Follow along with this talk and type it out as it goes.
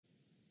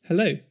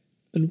Hello,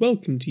 and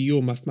welcome to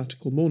your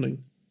mathematical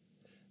morning.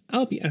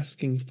 I'll be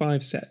asking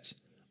 5 sets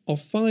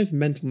of 5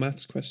 mental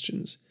maths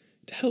questions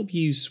to help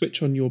you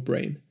switch on your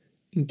brain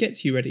and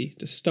get you ready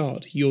to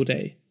start your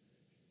day.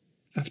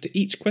 After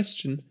each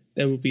question,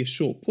 there will be a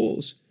short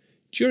pause,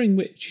 during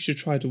which you should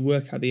try to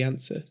work out the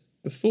answer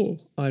before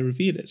I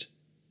reveal it.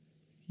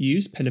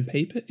 Use pen and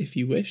paper if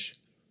you wish,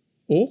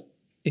 or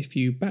if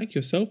you back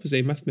yourself as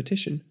a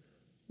mathematician,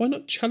 why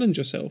not challenge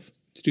yourself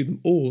to do them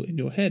all in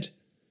your head?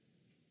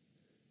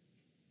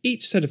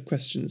 Each set of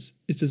questions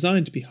is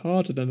designed to be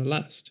harder than the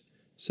last,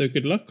 so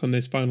good luck on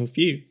those final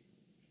few.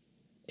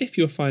 If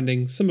you're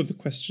finding some of the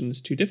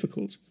questions too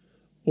difficult,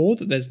 or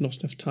that there's not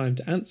enough time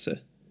to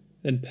answer,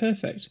 then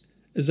perfect,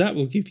 as that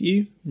will give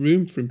you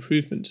room for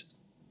improvement.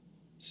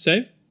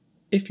 So,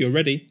 if you're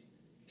ready,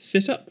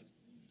 sit up,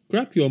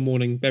 grab your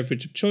morning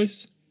beverage of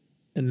choice,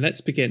 and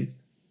let's begin.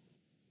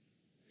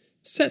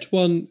 Set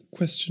 1,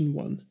 question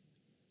 1.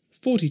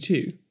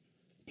 42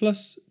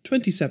 plus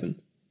 27.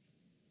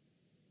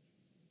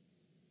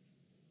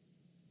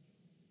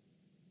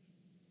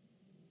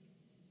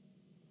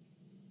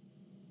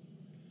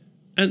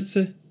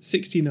 Answer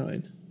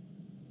 69.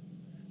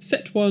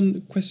 Set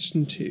 1,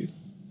 question 2.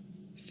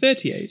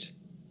 38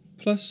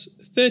 plus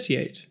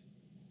 38.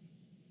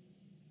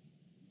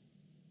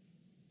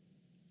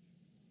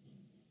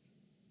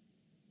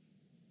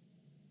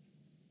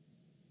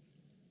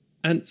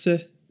 Answer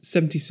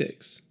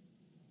 76.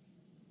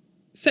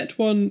 Set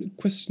 1,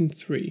 question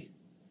 3.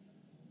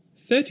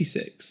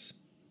 36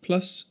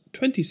 plus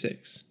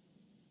 26.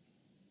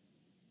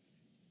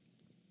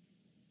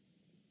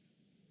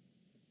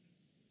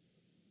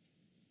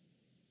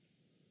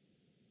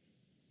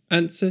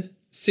 Answer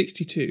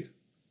 62.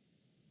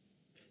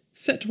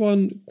 Set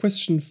 1,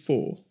 question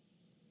 4.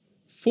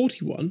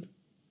 41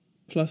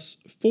 plus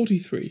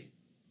 43.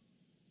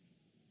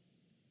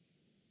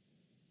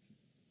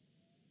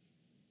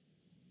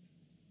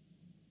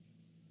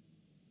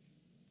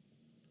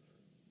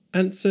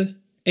 Answer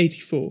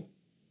 84.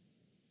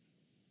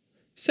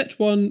 Set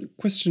 1,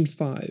 question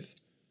 5.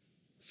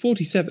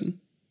 47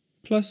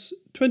 plus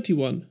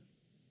 21.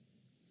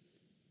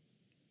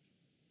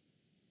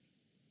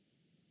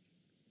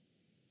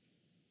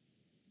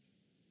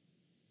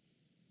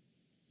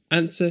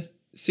 Answer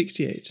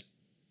 68.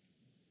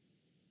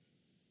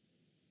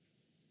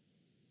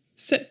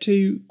 Set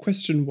 2,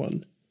 question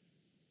 1.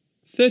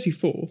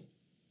 34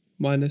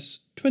 minus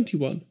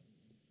 21.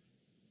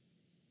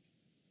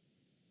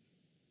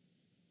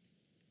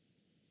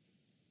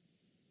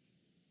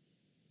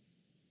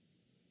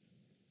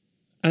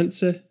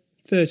 Answer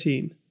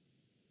 13.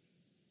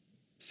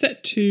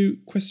 Set 2,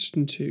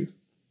 question 2.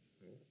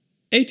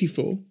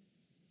 84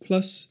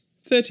 plus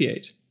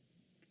 38.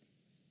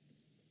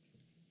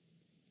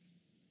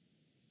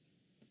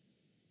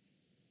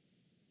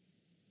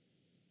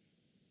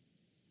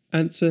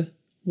 Answer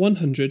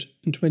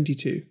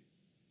 122.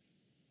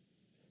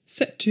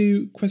 Set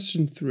 2,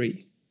 question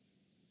 3.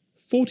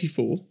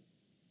 44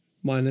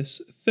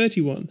 minus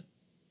 31.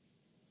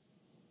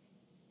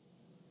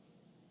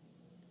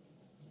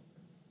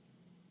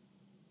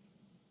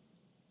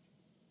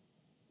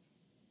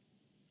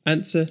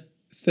 Answer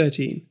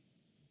 13.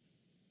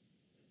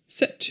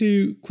 Set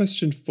 2,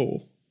 question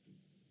 4.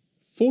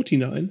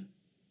 49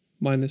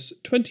 minus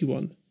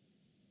 21.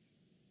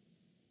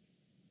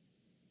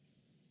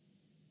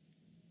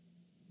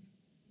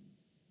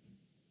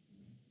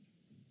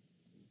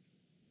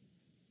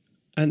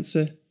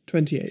 Answer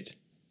 28.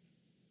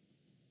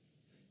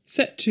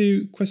 Set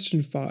 2,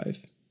 question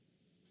 5.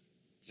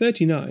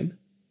 39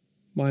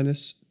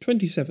 minus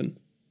 27.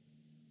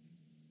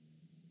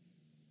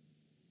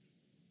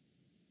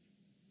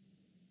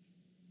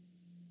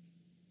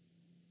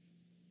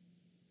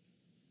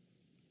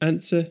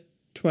 Answer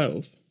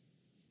 12.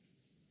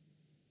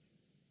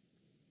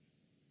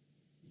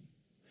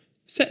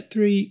 Set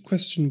 3,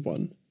 question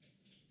 1.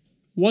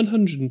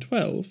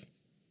 112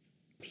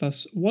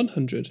 plus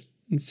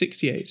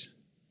 168.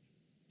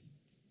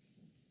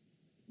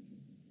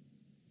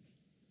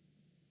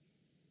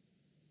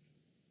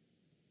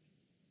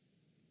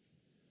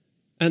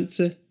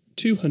 Answer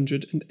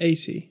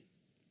 280.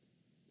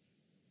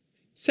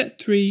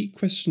 Set 3,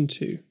 question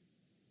 2.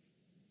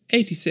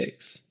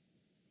 86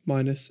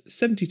 minus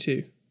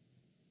 72.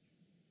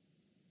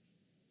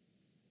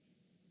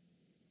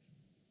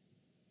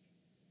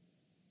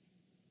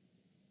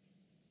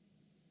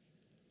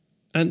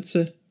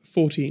 Answer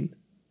 14.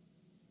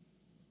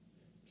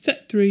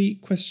 Set 3,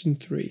 question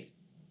 3.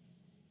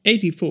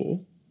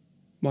 84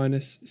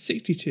 minus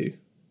 62.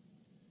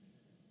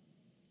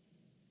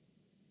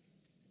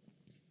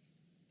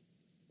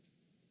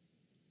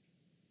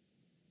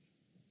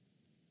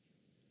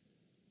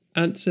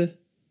 Answer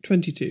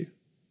 22.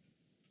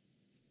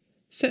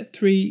 Set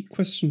 3,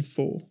 question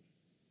 4.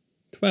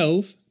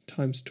 12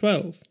 times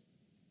 12.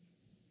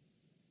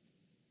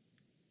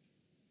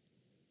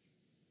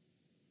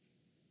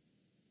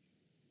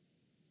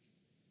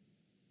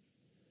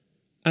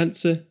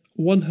 Answer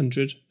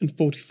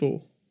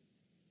 144.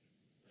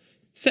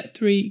 Set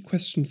 3,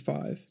 question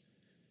 5.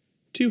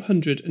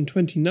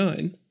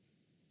 229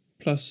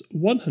 plus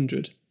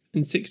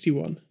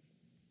 161.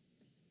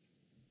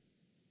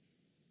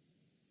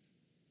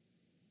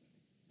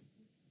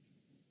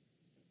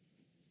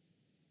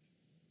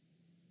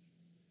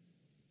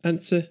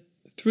 Answer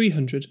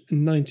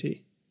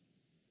 390.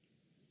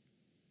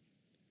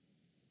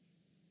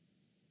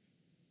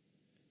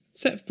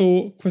 Set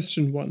 4,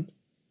 question 1.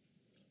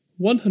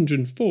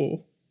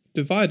 104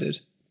 divided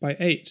by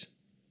 8.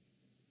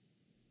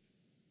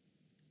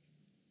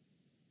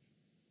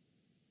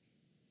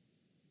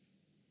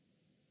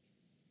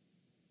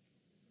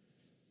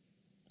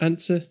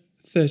 Answer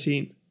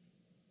 13.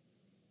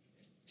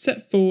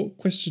 Set 4,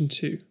 question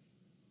 2.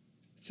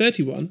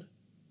 31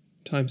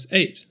 times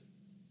 8.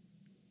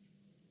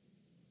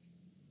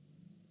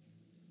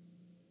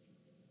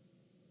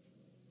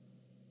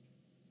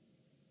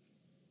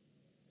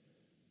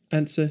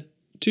 Answer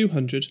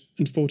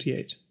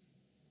 248.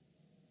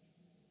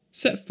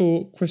 Set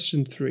 4,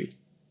 question 3.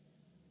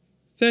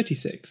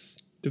 36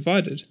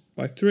 divided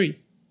by 3.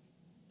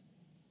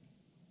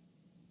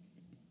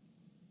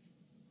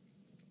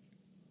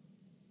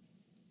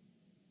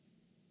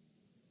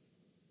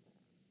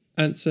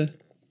 Answer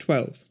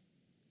 12.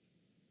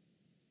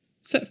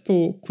 Set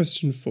 4,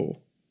 question 4.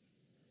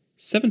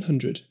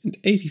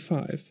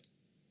 785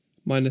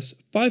 minus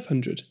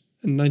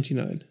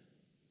 599.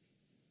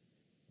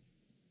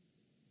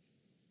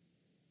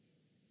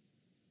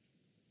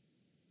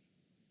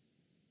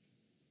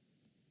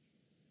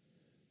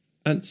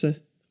 Answer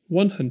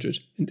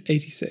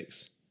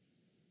 186.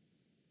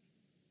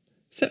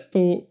 Set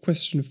 4,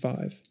 question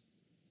 5.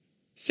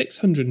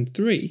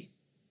 603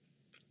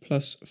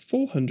 plus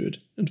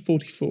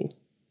 444.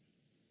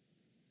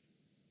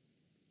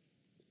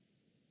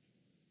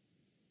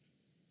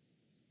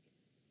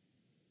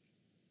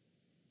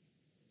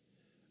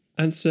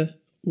 Answer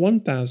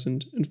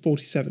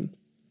 1047.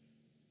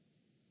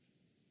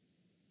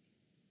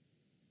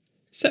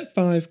 Set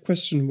 5,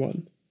 question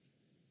 1.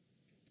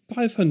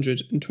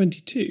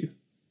 522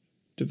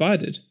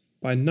 divided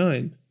by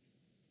 9.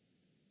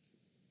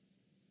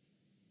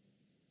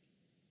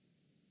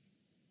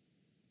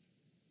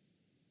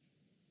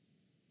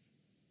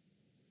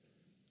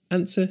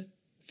 Answer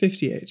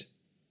 58.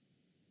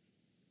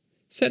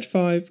 Set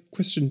 5,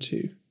 question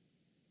 2.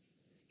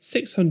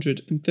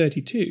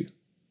 632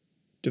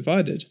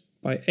 divided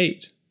by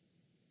 8.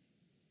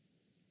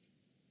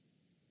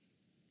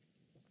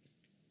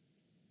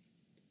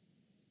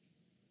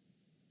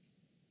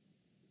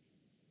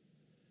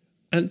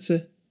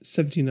 Answer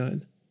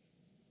 79.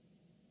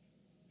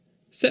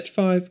 Set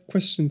 5,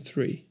 question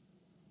 3.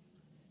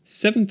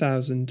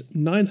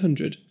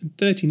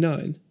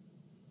 7,939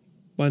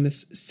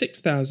 minus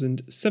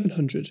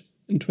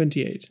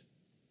 6,728.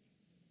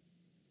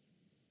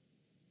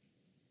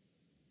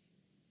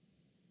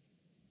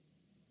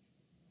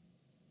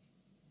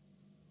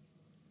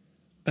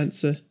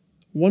 Answer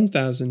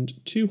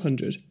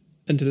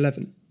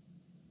 1,211.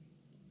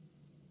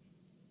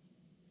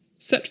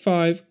 Set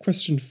 5,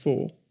 question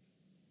 4.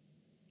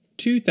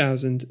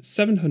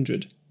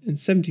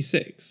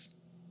 2,776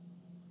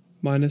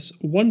 minus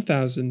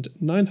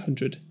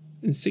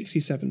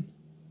 1,967.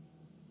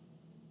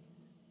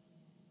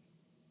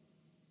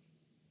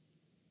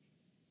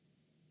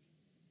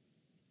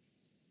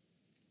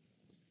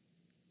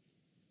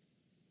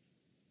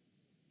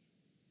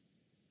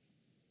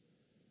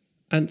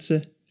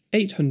 Answer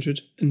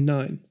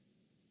 809.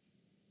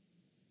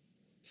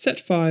 Set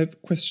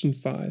 5, question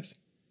 5.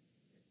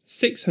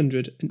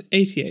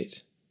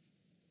 688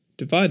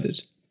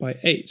 divided by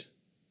 8.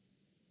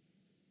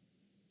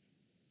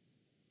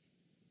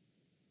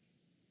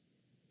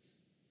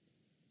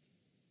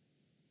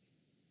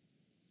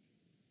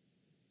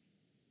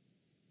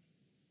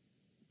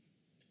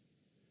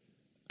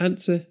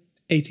 Answer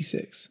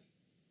 86.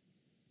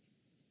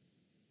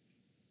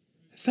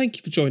 Thank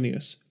you for joining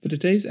us for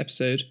today's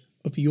episode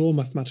of Your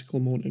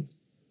Mathematical Morning.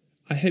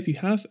 I hope you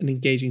have an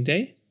engaging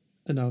day,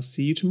 and I'll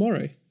see you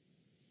tomorrow.